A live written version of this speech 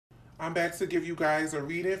I'm back to give you guys a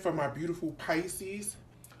reading for my beautiful Pisces.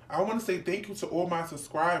 I want to say thank you to all my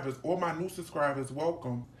subscribers, all my new subscribers.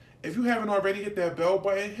 Welcome. If you haven't already hit that bell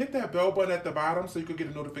button, hit that bell button at the bottom so you can get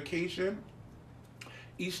a notification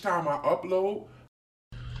each time I upload.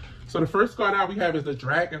 So the first card out we have is the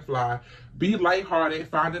Dragonfly. Be lighthearted,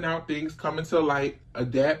 finding out things, coming to light,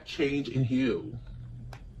 adapt, change, and heal.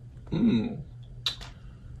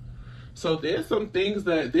 So there's some things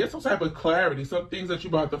there's some type of clarity, some things that you're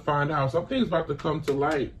about to find out, some things about to come to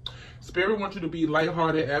light. Spirit wants you to be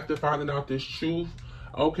lighthearted after finding out this truth.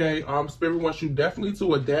 Okay, Spirit wants you definitely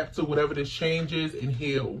to adapt to whatever this change is and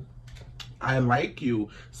heal. I like you.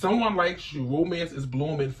 Someone likes you. Romance is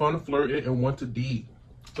blooming, fun flirting, and want to date.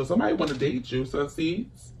 So somebody want to date you, Sun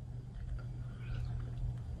Seeds.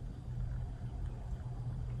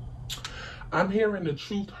 I'm hearing the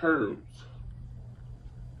truth heard.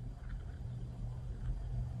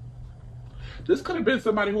 This could have been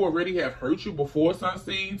somebody who already have hurt you before, Sun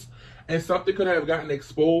Seeds, and something could have gotten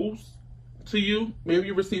exposed to you. Maybe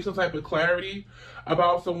you received some type of clarity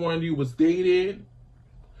about someone you was dating.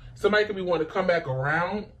 Somebody could be wanting to come back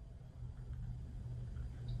around.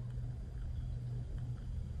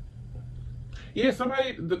 Yeah,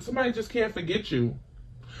 somebody just can't forget you.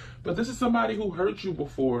 But this is somebody who hurt you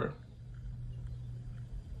before.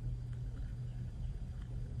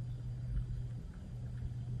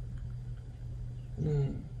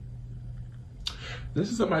 This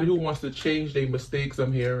is somebody who wants to change their mistakes,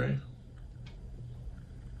 I'm hearing.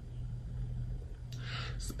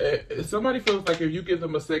 Somebody feels like if you give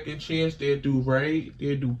them a second chance, they'll do right,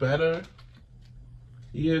 they'll do better.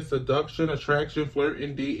 Yeah, seduction, attraction,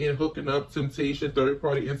 flirting, dating, hooking up, temptation,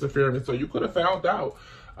 third-party interference. So you could have found out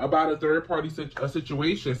about a third-party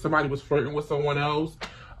situation. Somebody was flirting with someone else.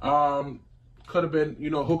 Could have been,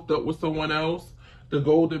 hooked up with someone else. The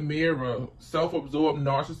golden mirror, self-absorbed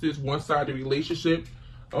narcissist, one-sided relationship.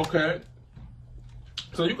 Okay.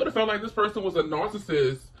 So you could have felt like this person was a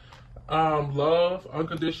narcissist. Love,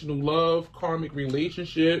 unconditional love, karmic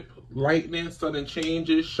relationship, lightning, sudden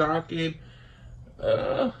changes, shocking.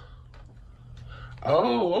 Oh,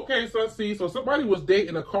 okay, so see, so somebody was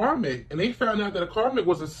dating a karmic and they found out that a karmic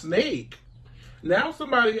was a snake. Now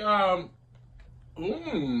somebody,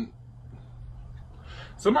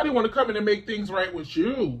 somebody want to come in and make things right with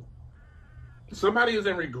you. Somebody is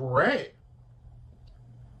in regret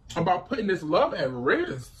about putting this love at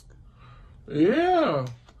risk. Yeah.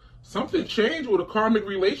 Something changed with a karmic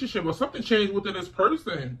relationship, or something changed within this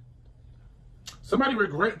person. Somebody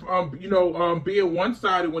regret, being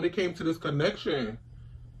one-sided when it came to this connection.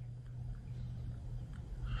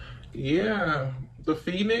 Yeah. The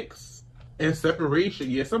Phoenix and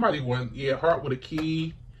separation. Yeah, somebody won. Yeah, heart with a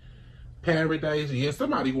key. Paradise. Yeah,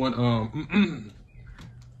 somebody won.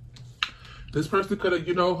 This person could have,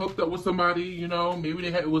 hooked up with somebody, maybe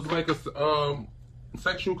it was like a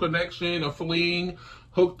sexual connection, a fling,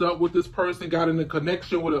 hooked up with this person, got in a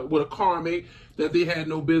connection with a karmic that they had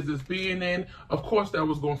no business being in. Of course, that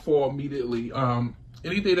was going to fall immediately.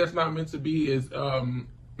 Anything that's not meant to be is,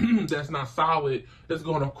 that's not solid, it's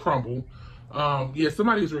going to crumble. Yeah,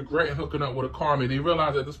 somebody's regretting hooking up with a karmic. They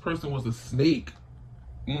realized that this person was a snake.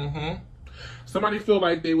 Somebody feel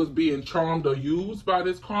like they was being charmed or used by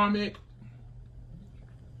this karmic.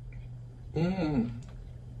 Yeah.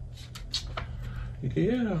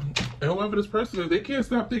 And whoever this person is, they can't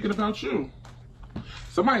stop thinking about you.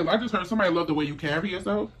 I just heard somebody love the way you carry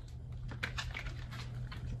yourself.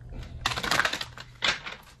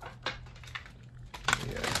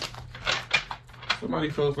 Yeah. Somebody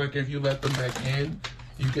feels like if you let them back in,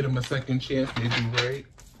 you get them a second chance, they do right.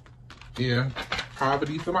 Yeah.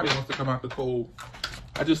 Poverty. Somebody wants to come out the cold.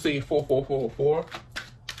 I just say 4444.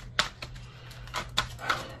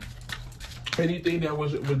 Anything that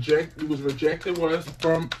was rejected was your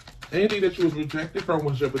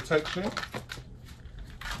protection.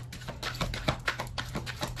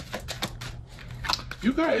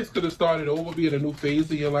 You guys could have started over, be in a new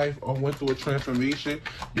phase of your life, or went through a transformation.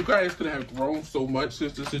 You guys could have grown so much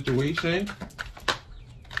since the situation.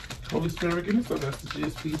 Holy Spirit, give me some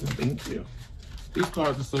messages, please, and thank you. These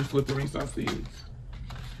cards are so slippery, so I see it.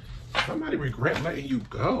 Somebody regret letting you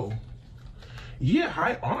go. Yeah,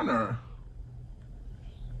 high honor.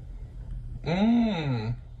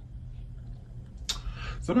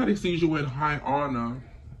 Somebody sees you in high honor.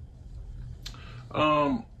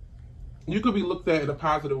 You could be looked at in a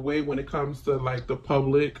positive way when it comes to like the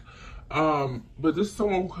public. But this is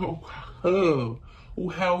someone who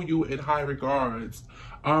held you in high regards.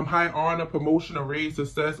 High honor, promotion, or raise,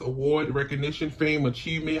 success, award, recognition, fame,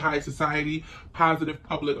 achievement, high society, positive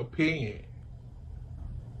public opinion.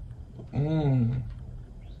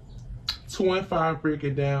 2 and 5 break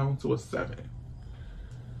it down to a 7.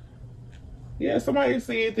 Yeah, somebody's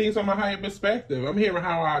seeing things from a higher perspective. I'm hearing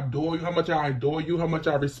how I adore you, how much I adore you, how much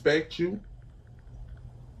I respect you.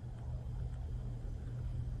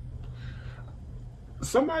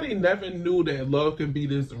 Somebody never knew that love can be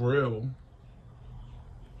this real.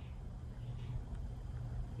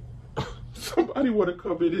 Somebody want to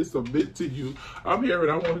come in and submit to you. I'm hearing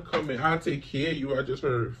I want to come in. I take care of you. I just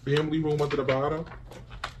heard family room under the bottom.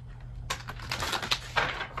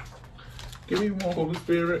 Give me more, Holy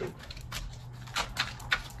Spirit.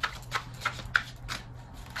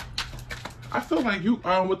 I feel like you,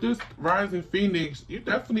 with this rising Phoenix, you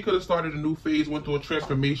definitely could have started a new phase, went through a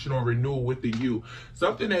transformation or renewal within you.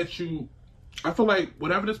 Something that you, I feel like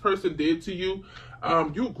whatever this person did to you,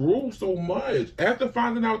 you grew so much. After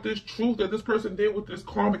finding out this truth that this person did with this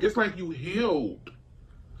karmic, it's like you healed.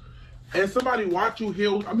 And somebody watch you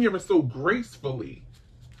heal, I'm hearing so gracefully.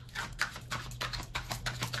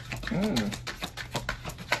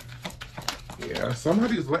 Yeah,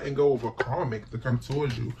 somebody's letting go of a karmic to come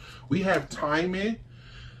towards you. We have timing.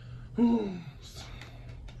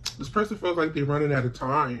 This person feels like they're running out of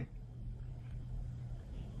time.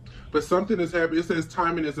 But something is happening. It says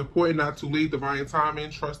timing is important, not too late. Divine timing,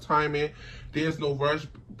 trust timing. There's no rush.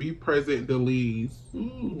 Be present, delays.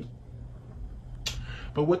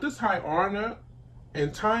 But with this high honor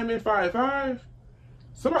and timing 5-5,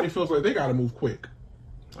 somebody feels like they gotta move quick.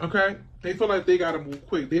 Okay? They feel like they gotta move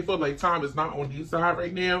quick. They feel like time is not on their side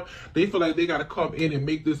right now. They feel like they gotta come in and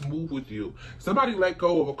make this move with you. Somebody let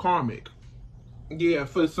go of a karmic. Yeah,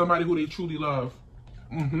 for somebody who they truly love.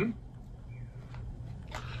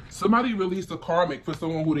 Somebody released a karmic for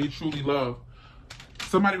someone who they truly love.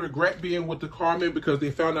 Somebody regret being with the karmic because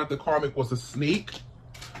they found out the karmic was a snake.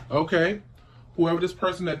 Okay? Whoever this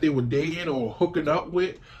person that they were dating or hooking up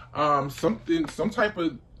with, some type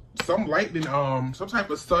of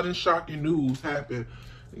sudden shocking news happened.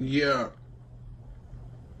 Yeah.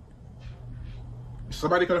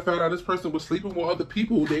 Somebody could have found out this person was sleeping with other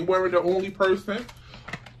people. They weren't the only person.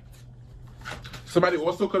 Somebody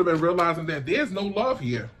also could have been realizing that there's no love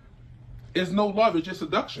here. It's no love, it's just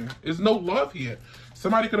seduction. There's no love here.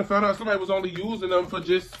 Somebody could have found out somebody was only using them for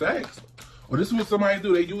just sex. Or this is what somebody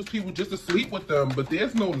do. They use people just to sleep with them, but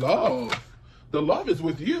there's no love. The love is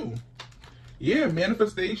with you. Yeah,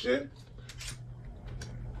 manifestation.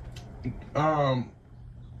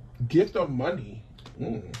 Gift of money.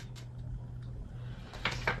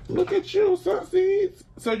 Look at you, sun seeds.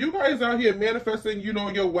 So you guys out here manifesting, you know,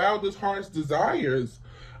 your wildest heart's desires.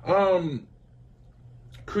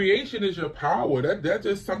 Creation is your power. That's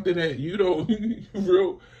just something that you don't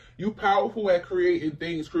you powerful at creating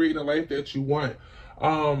things, creating a life that you want.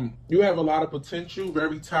 You have a lot of potential,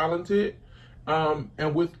 very talented.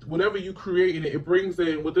 And with whatever you create, it brings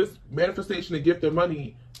in, with this manifestation and gift of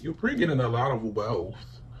money, you're bringing in a lot of wealth.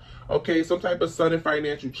 Okay, some type of sudden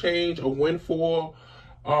financial change, a windfall,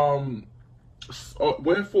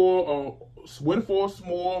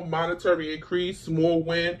 small monetary increase, small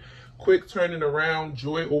win, quick turning around,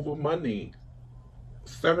 joy over money.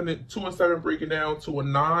 2 and 7 breaking down to a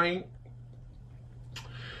 9.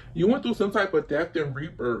 You went through some type of death and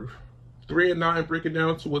rebirth. 3 and 9 breaking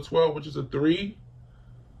down to a 12, which is a 3.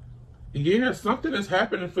 Yeah, something is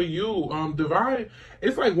happening for you. Divine,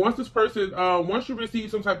 it's like once this person, once you receive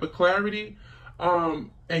some type of clarity, and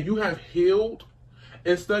you have healed,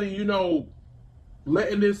 instead of, you know,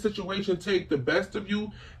 letting this situation take the best of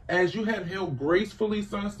you, as you have healed gracefully,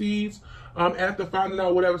 sun seeds, after finding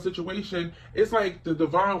out whatever situation, it's like the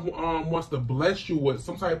divine wants to bless you with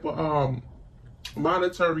some type of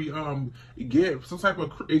monetary gift, some type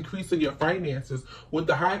of increase in your finances with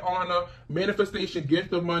the high honor, manifestation,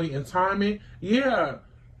 gift of money, and timing. Yeah,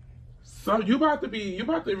 so you about to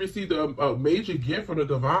receive a major gift from the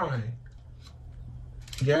divine.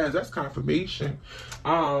 Yes, that's confirmation.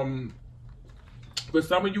 But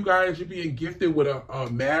some of you guys, you're being gifted with a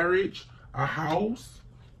marriage, a house.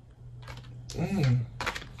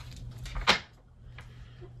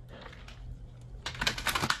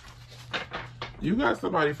 You got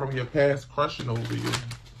somebody from your past crushing over you.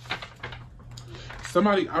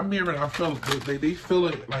 Somebody, I'm hearing, I feel, they feel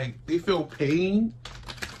it, like, they feel pain.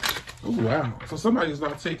 Oh, wow. So somebody's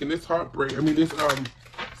not taking this heartbreak, this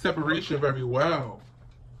separation very well.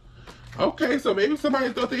 Okay, so maybe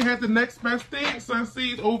somebody thought they had the next best thing, sun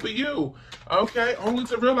seeds, over you. Okay, only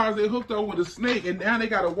to realize they hooked up with a snake, and now they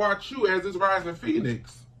got to watch you as this rising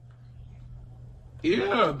phoenix.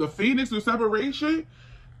 Yeah, the phoenix of separation,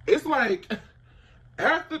 it's like,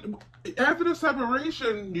 after the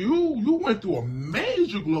separation, you went through a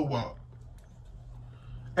major glow up.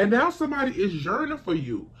 And now somebody is yearning for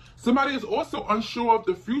you. Somebody is also unsure of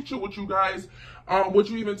the future with you guys. Would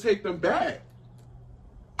you even take them back?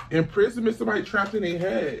 Imprisonment, somebody trapped in their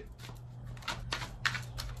head.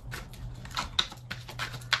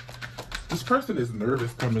 This person is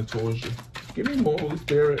nervous coming towards you. Give me more, Holy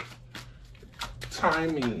Spirit.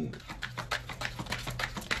 Timing.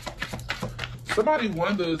 Somebody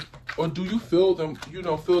wonders, or do you feel them,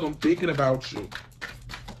 feel them thinking about you?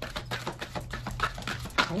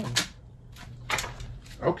 Oh.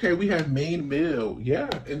 Okay, we have main meal. Yeah,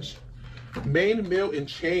 and main meal and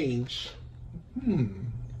change. You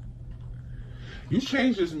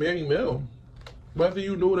changed this main meal, whether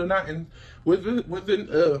you knew it or not. And within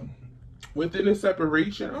the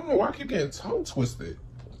separation, I don't know why I keep getting tongue twisted.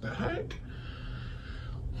 What the heck?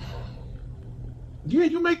 Yeah,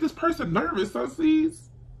 you make this person nervous, Sunseeds.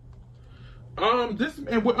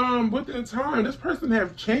 Within time, this person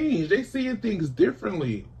have changed. They seeing things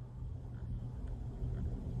differently.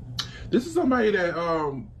 This is somebody that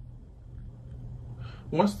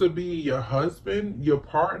wants to be your husband, your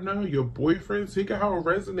partner, your boyfriend. See how it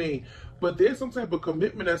resonate. But there's some type of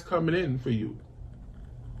commitment that's coming in for you.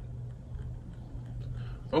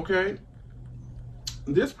 Okay?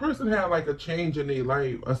 This person had like a change in their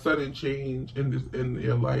life, a sudden change in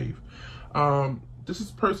their life.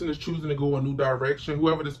 This person is choosing to go a new direction.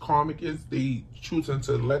 Whoever this karmic is, they choosing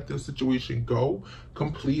to let this situation go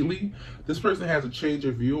completely. This person has a change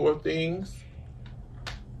of view on things.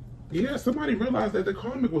 Yeah, somebody realized that the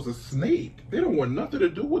karmic was a snake. They don't want nothing to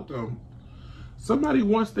do with them. Somebody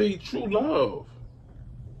wants their true love.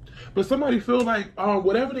 But somebody feel like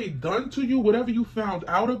whatever they done to you, whatever you found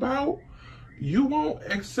out about, you won't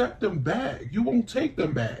accept them back. You won't take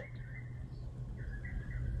them back.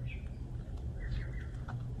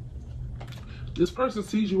 This person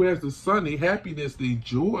sees you as the sun, the happiness, the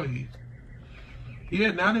joy.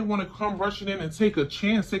 Yeah, now they want to come rushing in and take a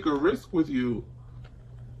chance, take a risk with you.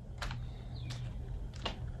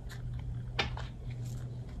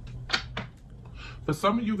 For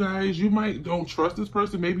some of you guys, you might don't trust this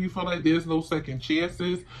person. Maybe you feel like there's no second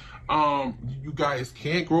chances. You guys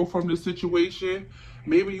can't grow from this situation.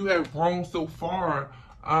 Maybe you have grown so far.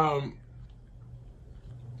 For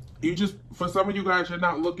some of you guys, you're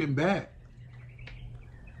not looking back.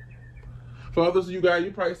 For others of you guys,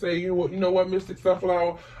 you probably say, you know what, Mystic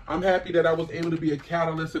Sunflower, I'm happy that I was able to be a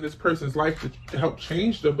catalyst in this person's life to help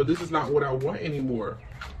change them, but this is not what I want anymore.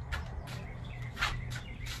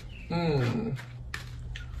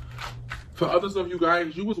 For others of you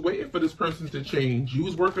guys, you was waiting for this person to change. You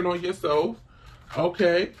was working on yourself,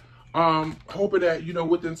 okay? Hoping that,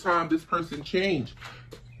 within time, this person changed.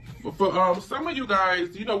 For some of you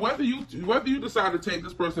guys, whether you decide to take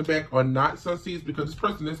this person back or not, Sunseeds, because this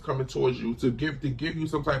person is coming towards you to give you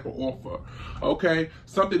some type of offer, okay?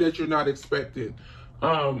 Something that you're not expecting.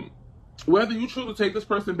 Whether you choose to take this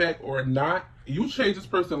person back or not, you change this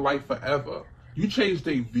person's life forever. You change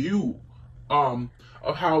their view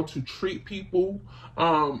of how to treat people,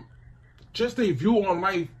 just their view on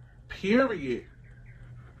life, period.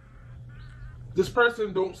 This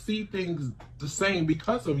person don't see things the same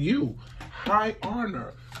because of you. High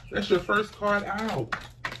honor. That's your first card out.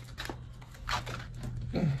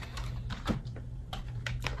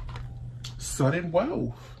 Sudden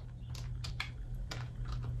wealth.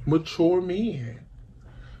 Mature men.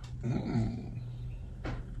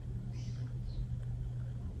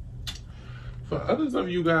 For others of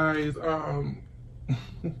you guys,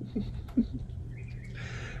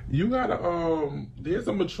 you gotta, there's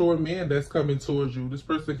a mature man that's coming towards you. This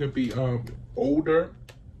person could be older,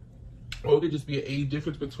 or it could just be an age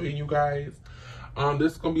difference between you guys.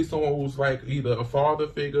 This is gonna be someone who's like either a father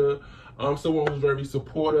figure, someone who's very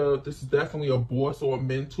supportive. This is definitely a boss or a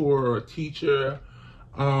mentor or a teacher.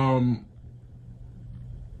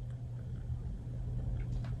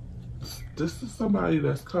 This is somebody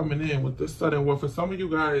that's coming in with this sudden wealth. For some of you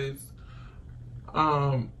guys,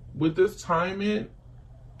 with this timing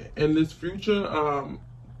and this future,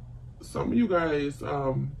 some of you guys,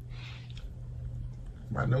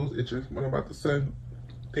 my nose itches. What I'm about to say.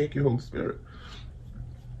 Thank you, Holy Spirit.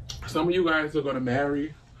 Some of you guys are gonna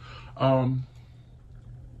marry,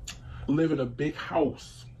 live in a big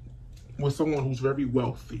house with someone who's very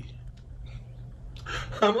wealthy.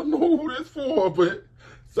 I don't know who this for, but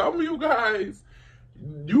some of you guys,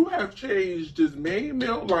 you have changed this main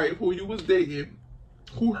male life who you was dating,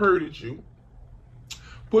 who hurted you,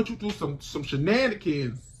 put you through some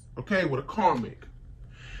shenanigans, okay, with a karmic.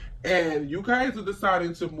 And you guys are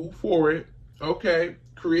deciding to move forward, okay,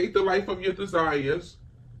 create the life of your desires,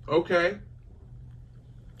 okay.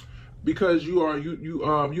 because you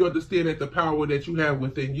understand that the power that you have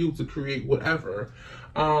within you to create whatever.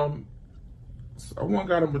 Someone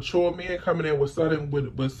got a mature man coming in with sudden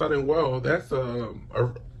wealth. That's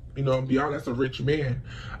beyond, that's a rich man.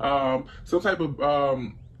 Some type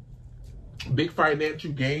of big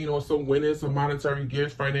financial gain or some winnings, some monetary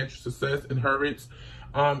gifts, financial success, inheritance,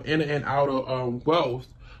 in and out of wealth.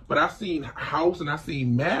 But I seen house and I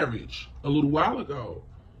seen marriage a little while ago.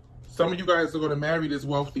 Some of you guys are going to marry this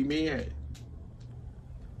wealthy man.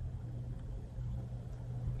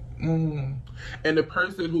 And the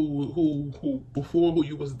person who before who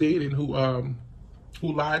you was dating, who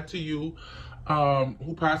lied to you,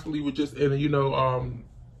 who possibly was just in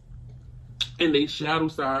in their shadow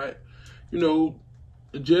side,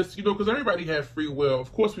 because everybody has free will.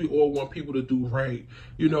 Of course, we all want people to do right,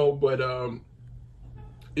 but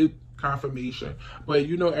it confirmation. But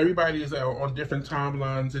everybody is on different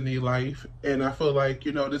timelines in their life, and I feel like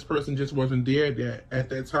this person just wasn't there at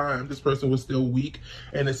that time. This person was still weak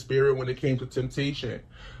in the spirit when it came to temptation.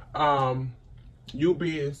 You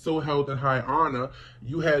being so held in high honor,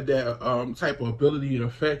 you had that type of ability and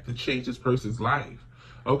effect to change this person's life.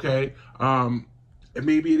 Okay. And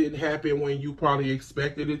maybe it didn't happen when you probably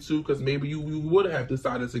expected it to, because maybe you would have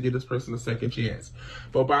decided to give this person a second chance.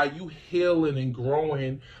 But by you healing and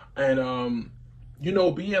growing and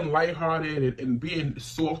being lighthearted and being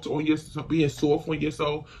soft on yourself,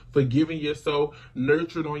 forgiving yourself,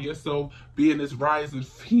 nurturing on yourself, being this rising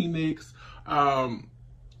phoenix,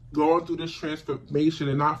 going through this transformation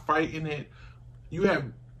and not fighting it, you have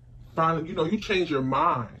finally, you change your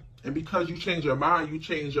mind. And because you change your mind, you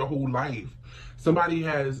change your whole life. Somebody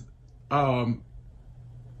has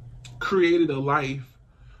created a life.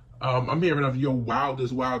 I'm hearing of your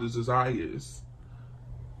wildest desires.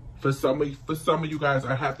 For some of you guys,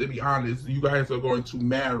 I have to be honest, you guys are going to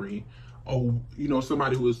marry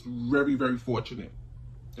somebody who is very, very fortunate.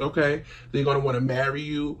 Okay? They're going to want to marry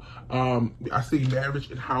you. I see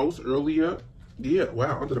marriage in house earlier. Yeah,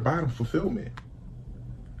 wow, under the bottom, fulfillment.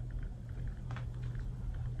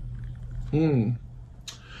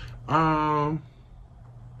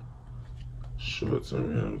 Short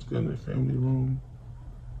term, it's good in the family room.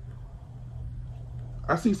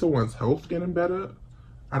 I see someone's health getting better.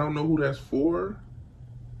 I don't know who that's for.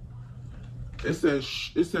 It says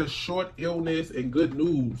short illness and good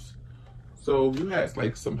news. So if you had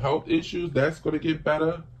like some health issues, that's gonna get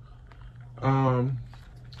better.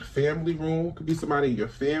 Family room could be somebody in your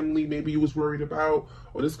family maybe you was worried about,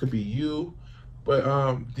 or this could be you. But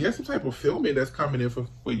there's some type of fulfillment that's coming in for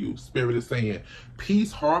you. Spirit is saying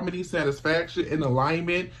peace, harmony, satisfaction, and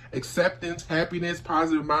alignment, acceptance, happiness,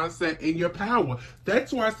 positive mindset, and your power.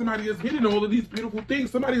 That's why somebody is getting all of these beautiful things.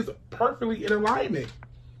 Somebody is perfectly in alignment.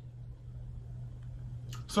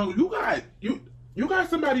 So you got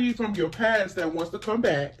somebody from your past that wants to come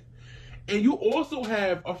back, and you also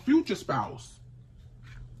have a future spouse.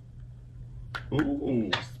 Ooh,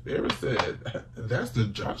 Spirit said that's the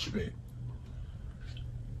judgment.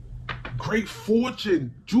 Great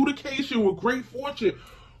fortune, judication with great fortune.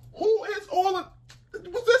 Who is all of?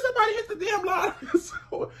 Was there somebody hit the damn line?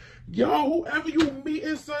 Yo, whoever you meet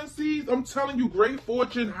in Sun Seas, I'm telling you, great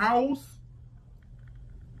fortune house.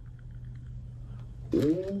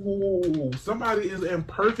 Ooh, somebody is in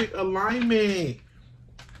perfect alignment.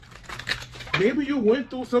 Maybe you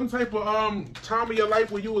went through some type of time of your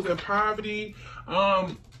life where you was in poverty.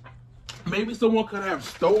 Maybe someone could have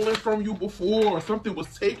stolen from you before, or something was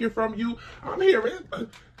taken from you. I'm hearing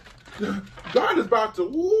God is about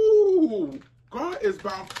to, God is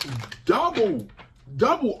about to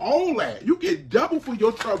double all that. You get double for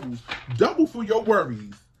your troubles, double for your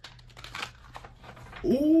worries.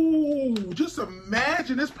 Ooh, just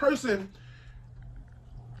imagine this person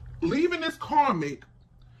leaving this karmic,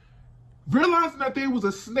 realizing that they was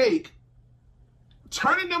a snake,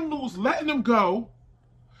 turning them loose, letting them go,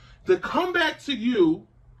 to come back to you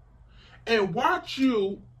and watch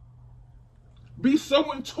you be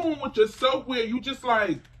so in tune with yourself where you just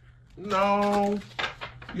like, no,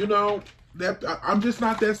 that I'm just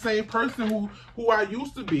not that same person who I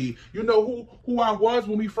used to be. Who I was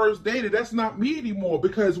when we first dated. That's not me anymore.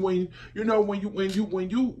 Because when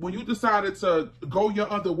you decided to go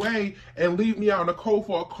your other way and leave me out in the cold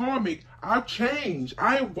for a karmic, I've changed.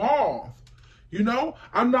 I evolved.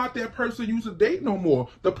 I'm not that person you used to date no more.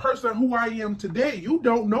 The person who I am today, you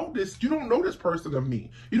don't know this. You don't know this person of me.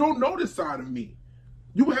 You don't know this side of me.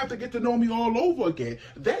 You would have to get to know me all over again.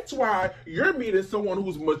 That's why you're meeting someone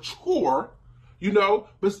who's mature, but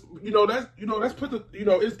that's put the,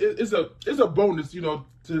 it's a bonus, to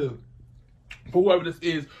for whoever this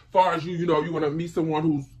is, far as you want to meet someone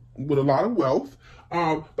who's with a lot of wealth.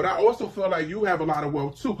 But I also feel like you have a lot of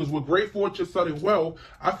wealth too, because with great fortune, sudden wealth,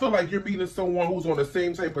 I feel like you're meeting someone who's on the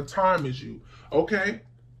same type of time as you, okay?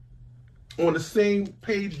 On the same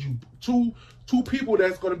page, you two people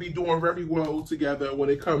that's going to be doing very well together when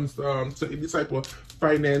it comes to any type of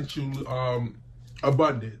financial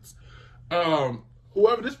abundance.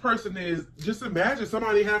 Whoever this person is, just imagine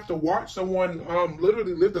somebody have to watch someone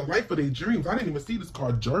literally live the life of their dreams. I didn't even see this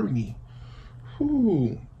card, Journey.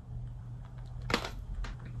 Whew.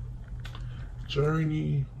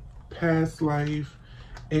 Journey, past life,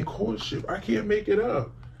 and courtship. I can't make it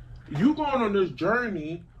up. You going on this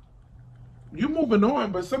journey, you moving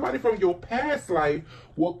on, but somebody from your past life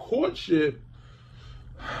with courtship,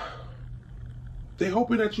 they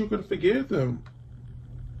hoping that you can forgive them.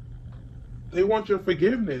 They want your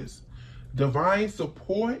forgiveness. Divine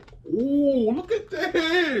support. Ooh, look at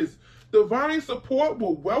this. Divine support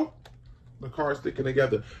with wealth. The card's sticking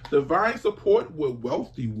together. Divine support with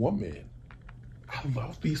wealthy woman. I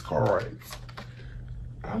love these cards.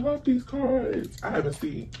 I love these cards. I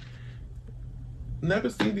never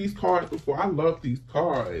seen these cards before. I love these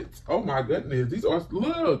cards. Oh my goodness. These are,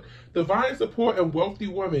 look, divine support and wealthy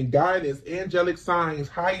woman, guidance, angelic signs,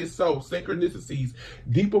 higher self, synchronicities,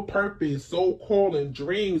 deeper purpose, soul calling,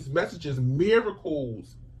 dreams, messages,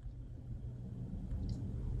 miracles.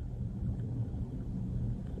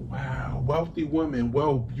 Wow. Wealthy woman,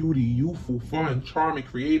 wealth, beauty, youthful, fun, charming,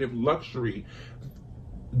 creative, luxury,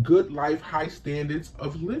 good life, high standards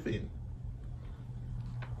of living.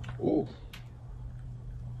 Oh.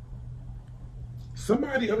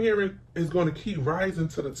 Somebody I'm hearing is going to keep rising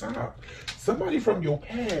to the top. Somebody from your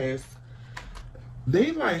past,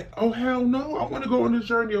 they like, oh, hell no, I want to go on this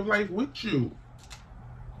journey of life with you.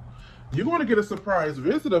 You're going to get a surprise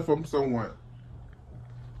visitor from someone.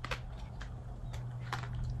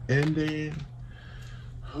 And then,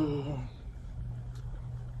 oh,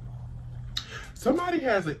 somebody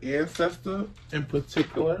has an ancestor in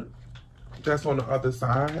particular that's on the other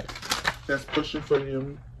side that's pushing for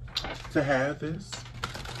them to have this.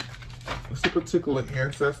 It's a particular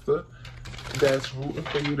ancestor that's rooting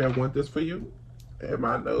for you, that want this for you. And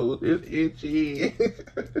my nose is itchy.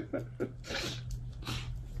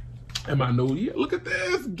 And my nose, yeah, look at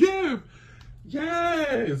this gift.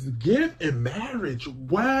 Yes, gift and marriage.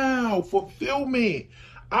 Wow, fulfillment.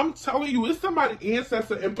 I'm telling you, it's somebody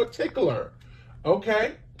ancestor in particular.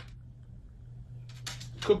 Okay?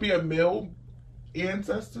 Could be a male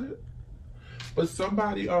ancestor. But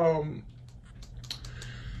somebody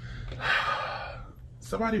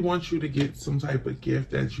somebody wants you to get some type of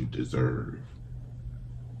gift that you deserve.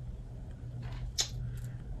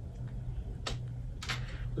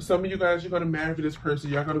 For some of you guys, you're going to marry this person.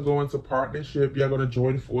 You're going to go into partnership. You're going to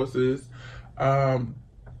join forces.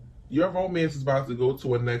 Your romance is about to go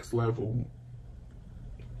to a next level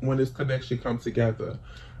when this connection comes together.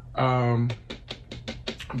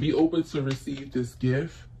 Be open to receive this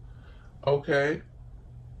gift. Okay?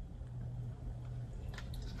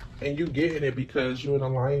 And you getting it because you're in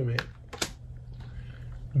alignment.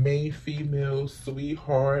 Main female,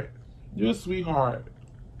 sweetheart. You're a sweetheart.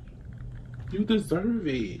 You deserve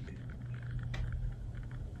it.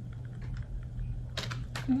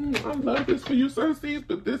 I love this for you, Sunseeds,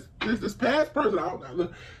 but this past person, I don't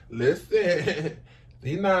know. Listen,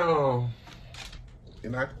 they're not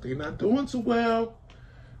doing too well.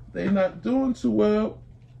 They're not doing too well.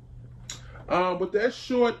 With that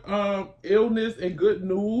short illness and good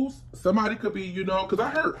news, somebody could be, you know, because I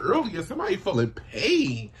heard earlier somebody feeling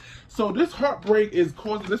pain. So this heartbreak is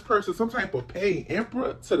causing this person some type of pain.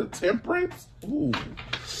 Emperor to the Temperance. Ooh.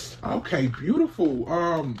 Okay, beautiful.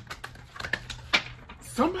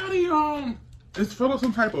 Somebody is feeling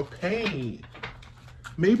some type of pain.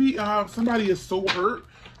 Maybe somebody is so hurt.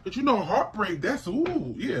 But you know, heartbreak, that's,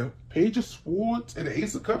 ooh, yeah. Page of Swords and the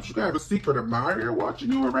Ace of Cups. You can have a secret admirer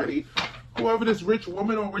watching you already. Whoever this rich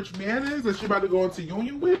woman or rich man is that you're about to go into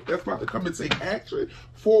union with, that's about to come and take action.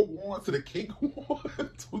 4 Wands to the King of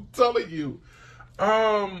Wands. I'm telling you.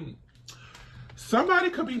 Somebody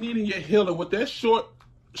could be needing your healing with that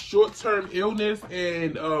short-term illness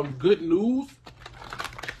and good news.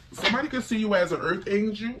 Somebody could see you as an earth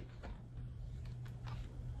angel.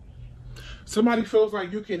 Somebody feels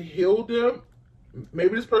like you can heal them.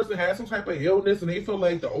 Maybe this person has some type of illness and they feel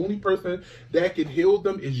like the only person that can heal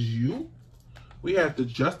them is you. We have the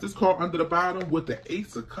Justice card under the bottom with the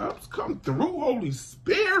Ace of Cups. Come through, Holy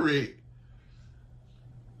Spirit.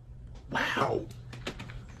 Wow.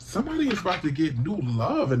 Somebody is about to get new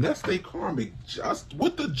love, and that's their karmic just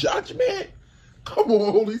with the Judgment. Come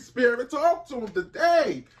on, Holy Spirit, talk to them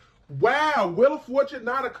today. Wow, Wheel of Fortune,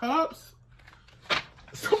 Nine of Cups.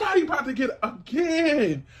 Somebody about to get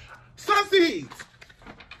again. Sussies.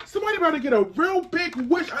 Somebody about to get a real big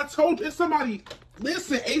wish. I told you, somebody,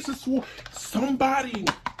 listen, Ace of Swords, somebody,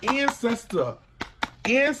 ancestor,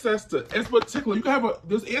 in particular, you can have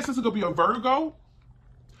this ancestor could be a Virgo.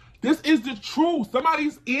 This is the truth.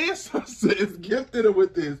 Somebody's ancestor is gifted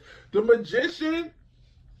with this. The Magician,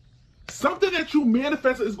 something that you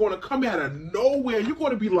manifested is going to come out of nowhere. You're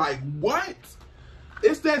going to be like, what?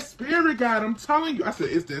 It's that spirit guide. I'm telling you. I said,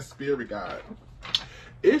 it's that spirit guide.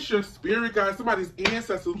 It's your spirit guide. Somebody's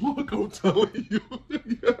ancestor. Look, I'm telling you.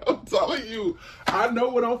 Yeah, I'm telling you. I know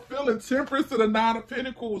what I'm feeling. Temperance to the Nine of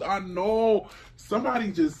Pentacles. I know.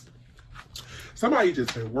 Somebody just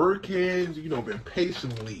been working, you know, been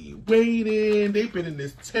patiently waiting. They've been in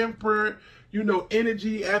this temper, you know,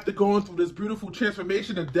 energy after going through this beautiful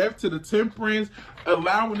transformation of death to the temperance,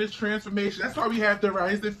 allowing this transformation. That's why we have the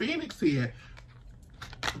rising Phoenix here.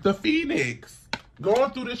 The Phoenix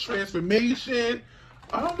going through this transformation.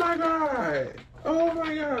 Oh my God. Oh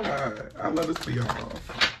my God. I love this for y'all.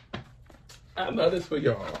 I love this for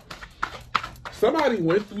y'all. Somebody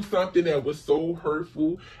went through something that was so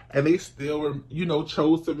hurtful and they still, you know,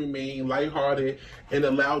 chose to remain lighthearted and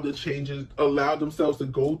allow the changes, allow themselves to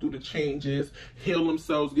go through the changes, heal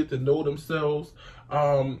themselves, get to know themselves.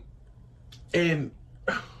 And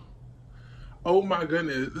oh my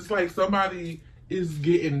goodness, it's like somebody is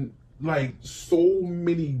getting like so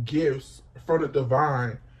many gifts from the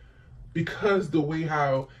divine because the way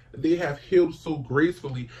how they have healed so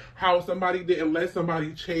gracefully, how somebody didn't let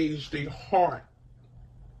somebody change their heart.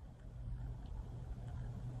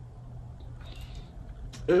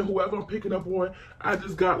 And whoever I'm picking up on, I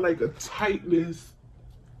just got like a tightness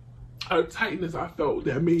I felt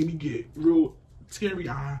that made me get real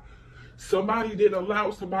teary-eyed. Somebody didn't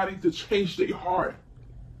allow somebody to change their heart.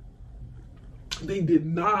 They did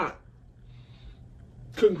not.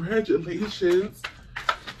 Congratulations.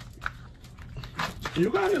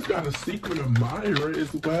 You guys got a secret admirer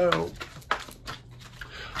as well.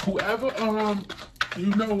 Whoever,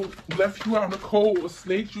 you know, left you out in the cold or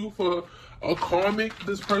snaked you for a karmic,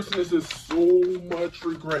 this person is in so much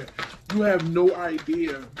regret. You have no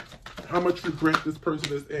idea how much regret this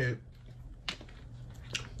person is in.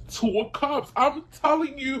 Two of Cups. I'm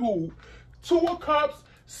telling you. Two of Cups,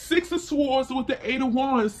 Six of Swords with the Eight of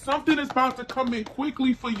Wands. Something is about to come in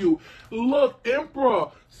quickly for you. Look, Emperor.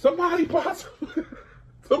 Somebody about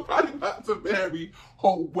to marry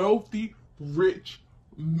a wealthy, rich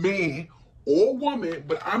man or woman,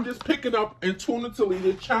 but I'm just picking up and tuning to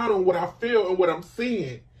the channel what I feel and what I'm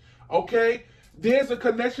seeing. Okay? There's a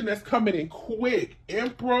connection that's coming in quick.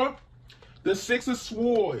 Emperor, the Six of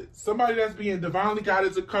Swords. Somebody that's being divinely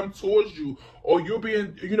guided to come towards you, or you're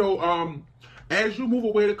being, you know, as you move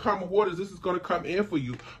away to calmer waters, this is going to come in for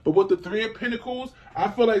you. But with the Three of Pentacles, I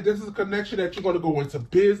feel like this is a connection that you're going to go into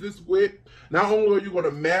business with. Not only are you going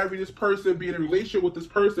to marry this person, be in a relationship with this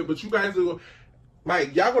person, but you guys are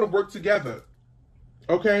like, y'all going to work together.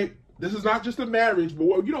 Okay? This is not just a marriage,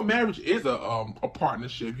 but you know, marriage is a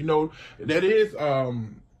partnership. You know, that is,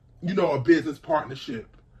 you know, a business partnership.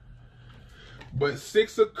 But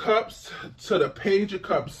Six of Cups to the Page of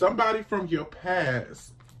Cups. Somebody from your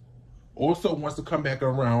past also wants to come back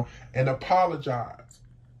around and apologize.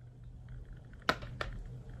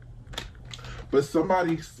 But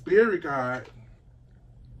somebody's spirit guide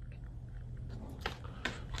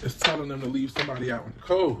is telling them to leave somebody out in the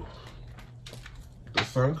cold. The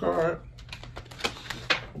Sun card.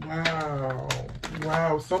 Wow.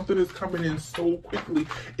 Wow. Something is coming in so quickly.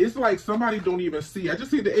 It's like somebody don't even see. I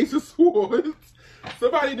just see the Ace of Swords.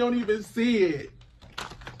 Somebody don't even see it.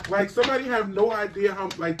 Like somebody have no idea how,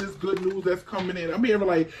 like, this good news that's coming in. I'm hearing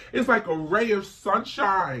like, it's like a ray of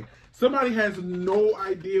sunshine. Somebody has no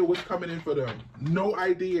idea what's coming in for them. No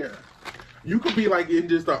idea. You could be like in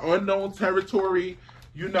just an unknown territory.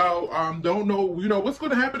 You know, don't know, you know, what's going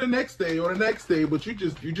to happen the next day or the next day, but you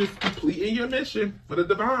just completing your mission for the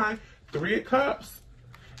divine. Three of Cups.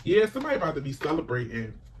 Yeah, somebody about to be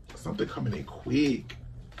celebrating. Something coming in quick.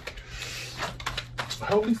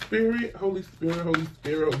 Holy Spirit, Holy Spirit, Holy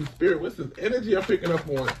Spirit, Holy Spirit. What's this energy I'm picking up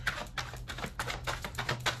on?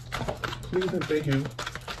 Please and thank you.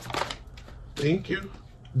 Thank you.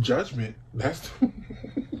 Judgment. That's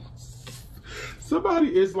somebody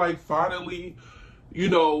is like finally, you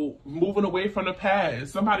know, moving away from the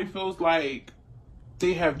past. Somebody feels like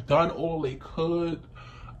they have done all they could.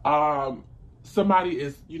 Somebody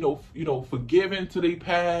is, you know, forgiven to their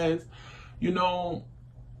past. You know,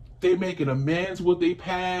 they making amends with their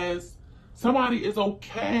past. Somebody is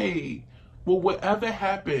okay with whatever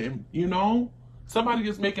happened, you know? Somebody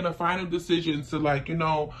is making a final decision to, like, you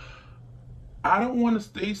know, I don't want to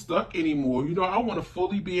stay stuck anymore. You know, I want to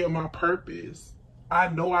fully be in my purpose. I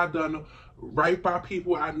know I've done right by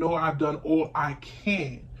people. I know I've done all I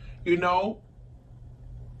can. You know,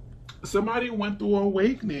 somebody went through an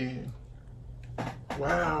awakening.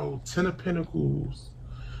 Wow, 10 of Pentacles,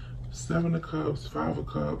 7 of Cups, 5 of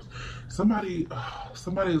Cups. Somebody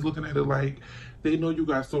is looking at it like they know you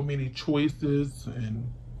got so many choices, and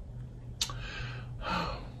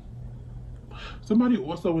somebody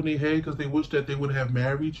also in their head because they wish that they would have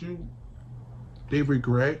married you. They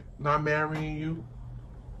regret not marrying you.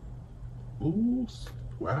 Ooh,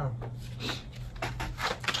 wow.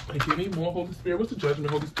 Hey, give me more, Holy Spirit. What's the judgment,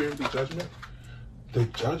 Holy Spirit? The judgment? The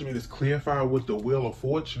judgment is clarified with the Wheel of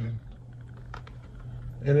Fortune.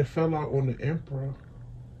 And it fell out on the Emperor.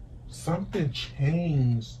 Something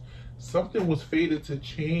changed. Something was fated to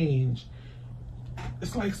change.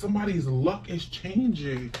 It's like somebody's luck is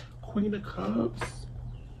changing. Queen of Cups.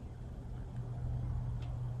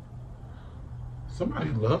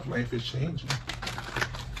 Somebody's love life is changing.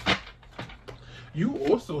 You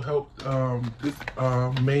also helped this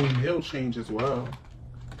main male change as well.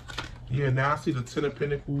 Yeah, now I see the 10 of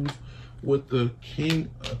Pentacles with the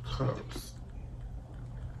King of Cups.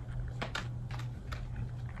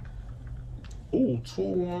 Ooh, 2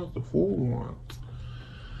 of Wands, the 4 of Wands.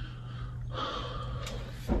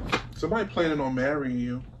 Somebody planning on marrying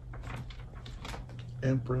you.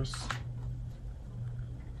 Empress.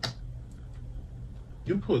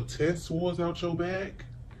 You put 10 swords out your bag.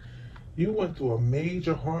 You went through a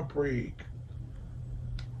major heartbreak.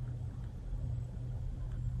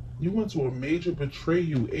 You went through a major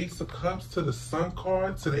betrayal. Ace of Cups to the Sun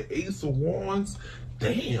card, to the Ace of Wands.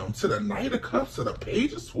 Damn, to the Knight of Cups, to the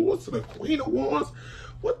Page of Swords, to the Queen of Wands.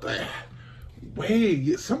 What the?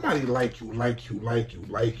 Wait, somebody like you.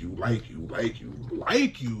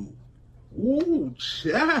 Ooh,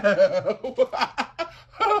 child.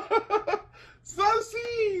 Sun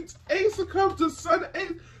seeds. Ace of Cups to Sun.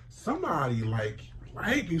 Ace. Somebody like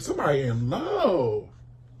you. Somebody in love.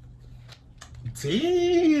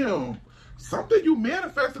 Damn. Something you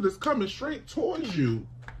manifested is coming straight towards you.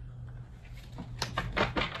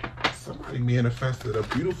 Somebody manifested a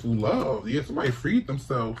beautiful love. Yeah, somebody freed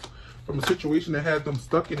themselves from a situation that had them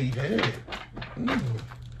stuck in their head.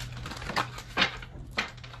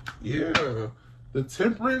 Yeah. The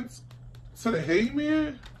Temperance to the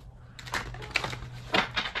Hangman.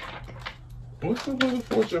 What's the Wheel of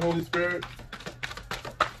Fortune, Holy Spirit?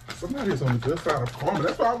 Somebody's on the good side of karma.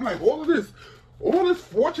 That's why I'm like, all this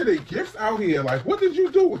fortune and gifts out here. Like, what did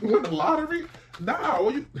you do? You win the lottery? Nah,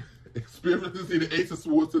 all you experience to see the Ace of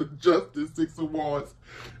Swords to the Justice, 6 of Wands.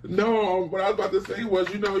 No, what I was about to say was,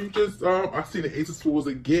 you know, you just, I see the Ace of Swords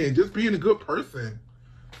again. Just being a good person,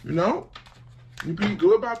 you know? You be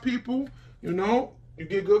good by people, you know? You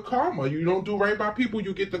get good karma. You don't do right by people,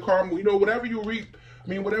 you get the karma. You know, whatever you reap,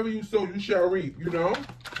 whatever you sow, you shall reap, you know?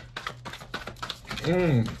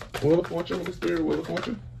 Wheel of Fortune, Holy Spirit, Wheel of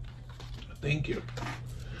Fortune. Thank you.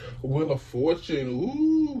 Wheel of Fortune,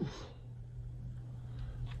 ooh.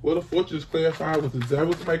 Wheel of Fortune is clarified with the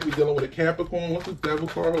Devil. Somebody could be dealing with a Capricorn. What's the Devil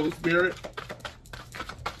card, Holy Spirit?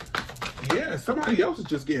 Yeah, somebody else is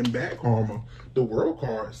just getting back karma. The World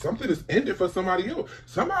card. Something is ended for somebody else.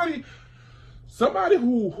 Somebody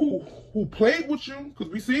who played with you,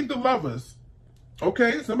 because we seen the Lovers.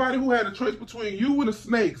 Okay, somebody who had a choice between you and a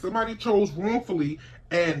snake. Somebody chose wrongfully,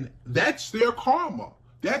 and that's their karma.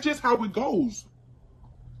 That's just how it goes.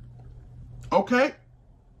 Okay?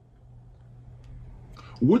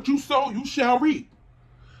 What you sow, you shall reap.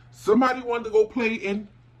 Somebody wanted to go play in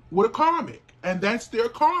with a karmic, and that's their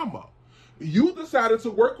karma. You decided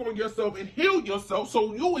to work on yourself and heal yourself,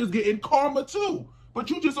 so you is getting karma too.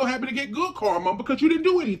 But you just so happen to get good karma because you didn't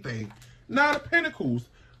do anything. Nine of Pentacles,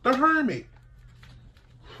 the Hermit.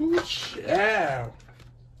 Yeah.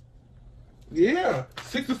 Yeah.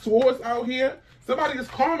 6 of Swords out here. Somebody's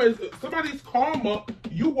karma,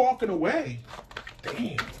 you walking away.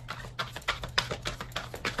 Damn.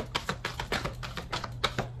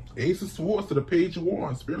 Ace of Swords to the Page of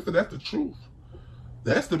Wands. Spirit said that's the truth.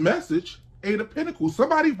 That's the message. 8 of Pentacles.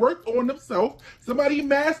 Somebody worked on themselves. Somebody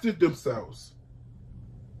mastered themselves.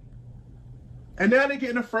 And now they're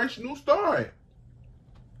getting a fresh new start.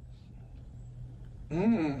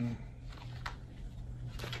 Ooh,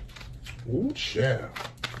 child.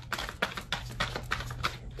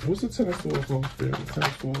 What's the 10 of Swords, Holy Spirit? The 10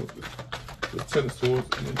 of Swords. The 10 of Swords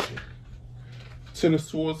energy. 10 of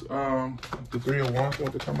Swords, the 3 of Wands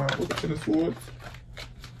want to come out. What's the 10 of Swords?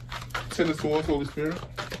 10 of Swords, Holy Spirit.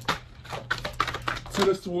 10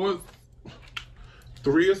 of Swords.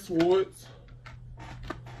 3 of Swords.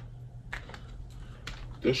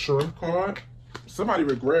 The Sheriff card. Somebody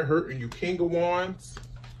regret hurting you. King of Wands,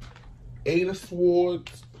 8 of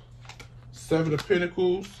Swords, 7 of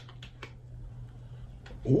Pentacles.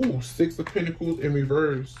 Ooh, 6 of Pentacles in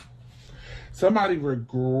reverse. Somebody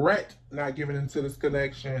regret not giving into this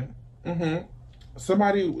connection.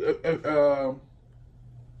 Somebody,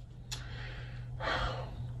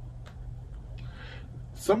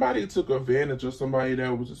 somebody took advantage of somebody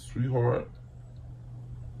that was a sweetheart.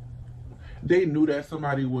 They knew that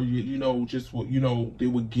somebody would, you know, just, you know, they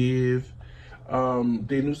would give.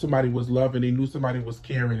 They knew somebody was loving. They knew somebody was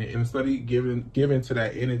caring. And instead of giving to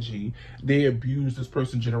that energy, they abused this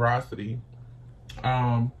person's generosity.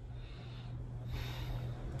 Damn.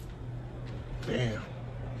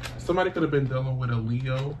 Somebody could have been dealing with a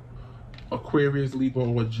Leo, Aquarius, Libra,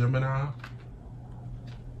 or a Gemini,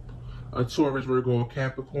 a Taurus, Virgo, or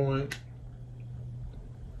Capricorn.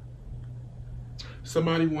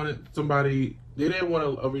 Somebody wanted somebody, they didn't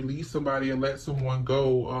want to release somebody and let someone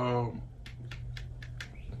go.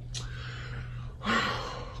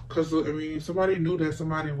 Because, I mean, somebody knew that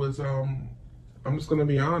somebody was, I'm just going to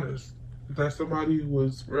be honest, that somebody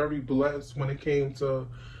was very blessed when it came to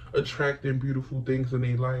attracting beautiful things in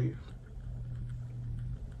their life.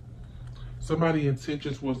 Somebody's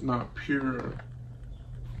intentions was not pure.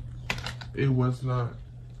 It was not.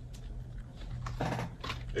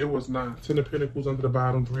 It was not. 10 of Pentacles under the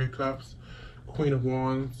bottom, 3 of Cups, Queen of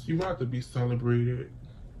Wands. You about to be celebrated.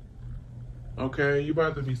 Okay? You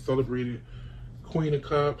about to be celebrated. Queen of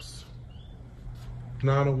Cups,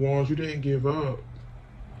 9 of Wands. You didn't give up.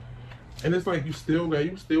 And it's like you still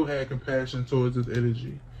had compassion towards this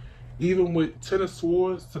energy. Even with 10 of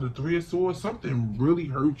Swords to the 3 of Swords, something really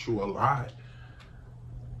hurt you a lot.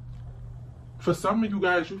 For some of you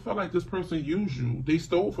guys, you felt like this person used you. They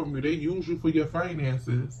stole from you. They used you for your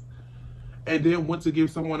finances. And then went to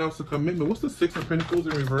give someone else a commitment. What's the 6 of Pentacles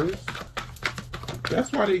in reverse?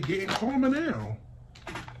 That's why they're getting calmer now.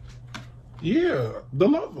 Yeah, the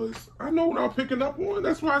Lovers. I know what I'm picking up on.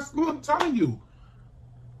 That's why I'm telling you.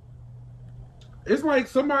 It's like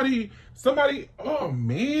somebody, oh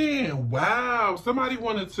man, wow. Somebody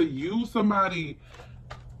wanted to use somebody.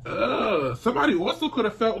 Somebody also could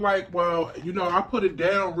have felt like, well, you know, I put it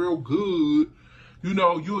down real good. You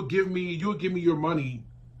know, you'll give me your money,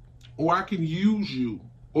 or I can use you,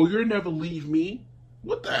 or you'll never leave me.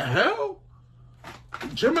 What the hell?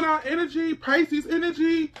 Gemini energy, Pisces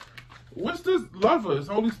energy. What's this Lovers?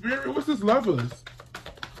 Holy Spirit, what's this Lovers?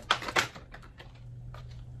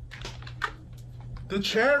 The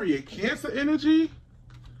Chariot, Cancer energy.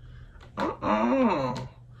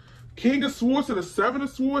 King of Swords to the 7 of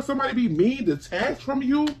Swords. Somebody be mean, detached from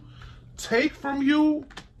you, take from you.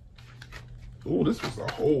 Oh, this was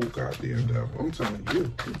a whole goddamn devil. I'm telling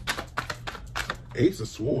you. Ace of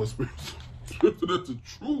Swords. That's the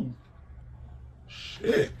truth.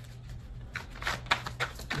 Shit.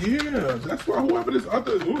 Yeah, that's why whoever this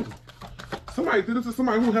other, somebody did this to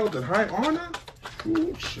somebody who held in high honor.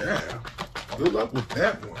 Ooh, child. Good luck with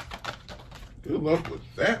that one. Good luck with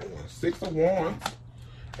that one. 6 of Wands.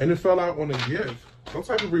 And it fell out on a gift. Some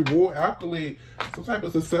type of reward, accolade, some type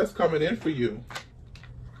of success coming in for you.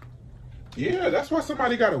 Yeah, that's why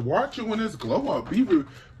somebody got to watch you when this glow up. Be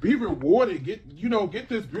rewarded. Get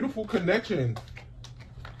this beautiful connection.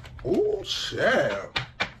 Oh, child.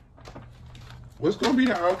 What's going to be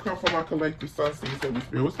the outcome for my collective sun, seeds, Holy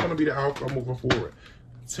Spirit? What's going to be the outcome moving forward?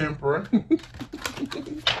 Temperance.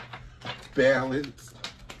 Balance.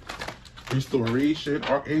 Restoration.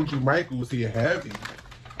 Archangel Michael is here heavy.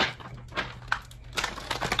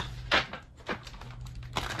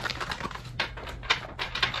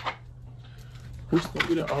 What's going to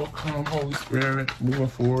be the outcome, Holy Spirit, moving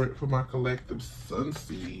forward for my collective sun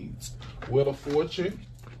seeds? Wheel of Fortune.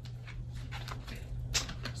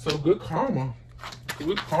 So good karma.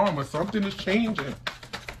 Good karma. Something is changing.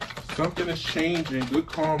 Something is changing. Good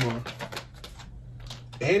karma.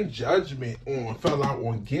 And Judgment fell out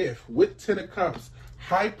on gift. With 10 of Cups.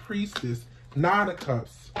 High Priestess. 9 of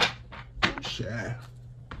Cups. Yeah.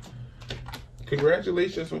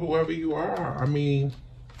 Congratulations for whoever you are. I mean,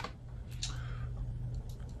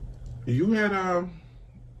 you had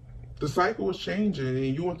the cycle was changing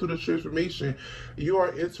and you went through the transformation. You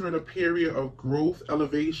are entering a period of growth,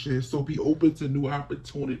 elevation, so be open to new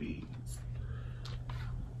opportunities.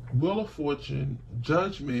 Wheel of Fortune,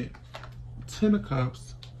 Judgment, 10 of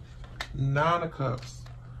Cups, 9 of Cups,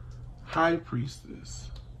 High Priestess.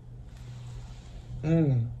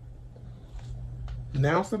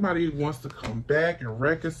 Now somebody wants to come back and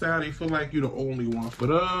reconcile. They feel like you're the only one for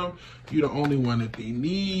them. You're the only one that they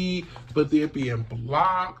need, but they're being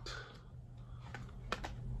blocked.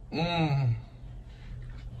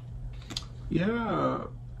 Yeah.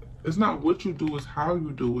 It's not what you do, it's how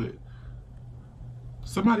you do it.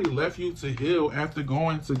 Somebody left you to heal after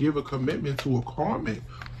going to give a commitment to a karmic.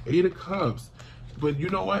 8 of Cups. But you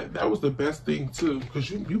know what? That was the best thing too,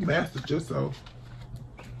 because you mastered yourself.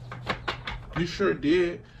 You sure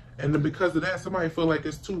did. And then because of that, somebody feel like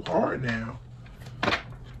it's too hard now.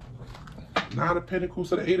 9 of Pentacles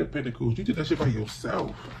to the 8 of Pentacles. You did that shit by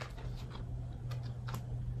yourself.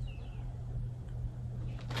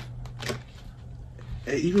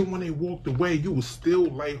 And even when they walked away, you were still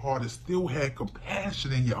lighthearted, still had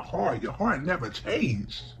compassion in your heart. Your heart never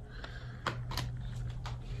changed.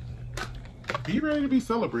 Be ready to be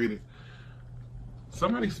celebrated.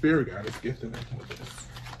 Somebody's spirit guide is gifting them with this.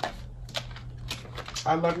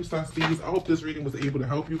 I love you, Pisces. I hope this reading was able to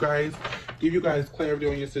help you guys, give you guys clarity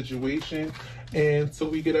on your situation. And until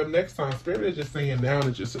we get up next time, Spirit is just saying now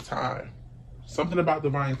is just a time. Something about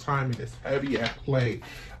divine timing is heavy at play.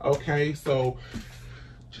 Okay, so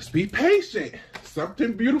just be patient.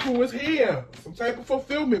 Something beautiful is here. Some type of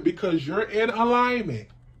fulfillment because you're in alignment.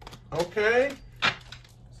 Okay?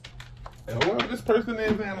 And whoever this person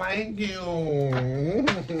is, I like you.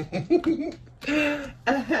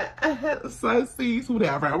 Pisces,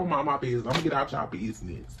 whatever. I'm mind my business. I'm gonna get out y'all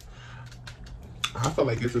business. I feel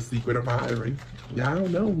like it's a secret of mine. Y'all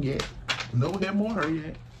don't know yet. Know him or her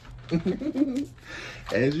yet.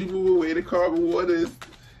 As you move away to carbon waters,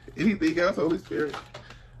 anything else, Holy Spirit?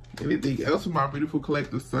 Anything else from my beautiful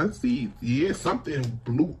collective sun seeds? Yeah, something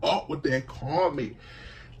blew up with that karmic.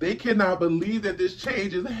 They cannot believe that this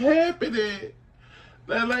change is happening.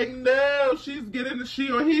 They're like, no, she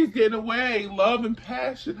or he's getting away. Love and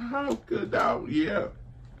passion. How good now? Yeah.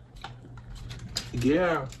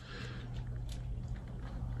 Yeah.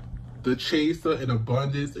 The chaser and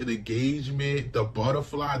abundance and engagement. The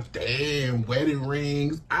butterfly. Damn. Wedding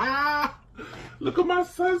rings. Ah. Look at my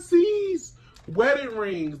sun seeds. Wedding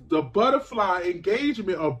rings. The butterfly.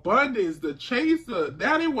 Engagement. Abundance. The chaser.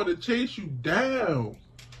 Now they want to chase you down.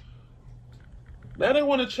 Now they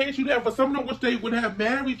want to chase you down. For some of them, wish they would have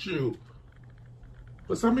married you.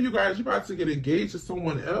 For some of you guys, you're about to get engaged to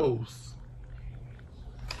someone else.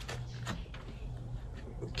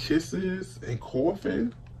 Kisses and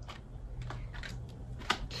coffin.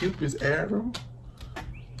 Cupid's arrow.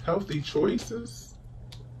 Healthy choices.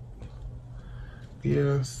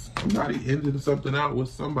 Yes, somebody ended something out with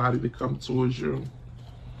somebody to come towards you.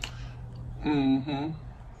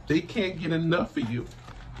 They can't get enough of you.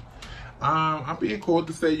 I'm being called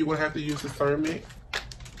to say you're going to have to use discernment.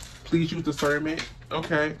 Please use discernment.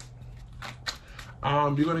 Okay.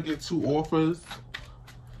 You're going to get 2 offers.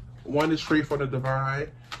 One is straight from the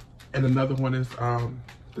divine. And another one is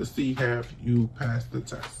to see have you passed the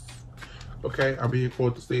test. Okay. I'm being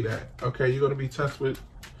called to say that. Okay. You're going to be tested with.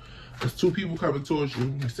 There's 2 people coming towards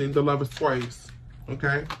you. You've seen the lovers twice.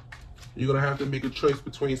 Okay. You're going to have to make a choice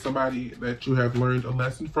between somebody that you have learned a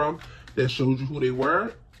lesson from that showed you who they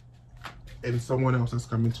were, and someone else that's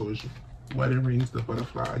coming towards you. Wedding rings, the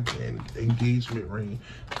butterfly again, engagement ring,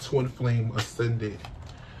 twin flame ascendant,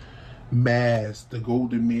 mask, the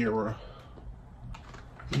golden mirror.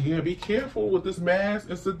 Yeah, be careful with this mask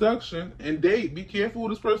and seduction and date. Be careful who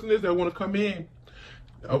this person is that want to come in.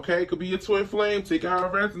 Okay, it could be a twin flame. Take out how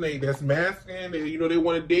it resonate. That's masking, and you know they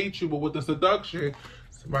want to date you, but with the seduction,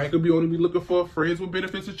 somebody could be only be looking for a friends with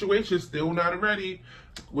benefit situation, still not ready.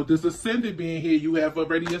 With this ascendant being here, you have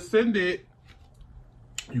already ascended.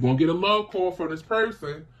 You're going to get a love call from this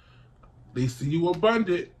person. They see you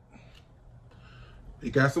abundant. They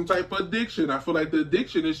got some type of addiction. I feel like the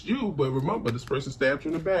addiction is you, but remember, this person stabbed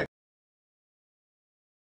you in the back.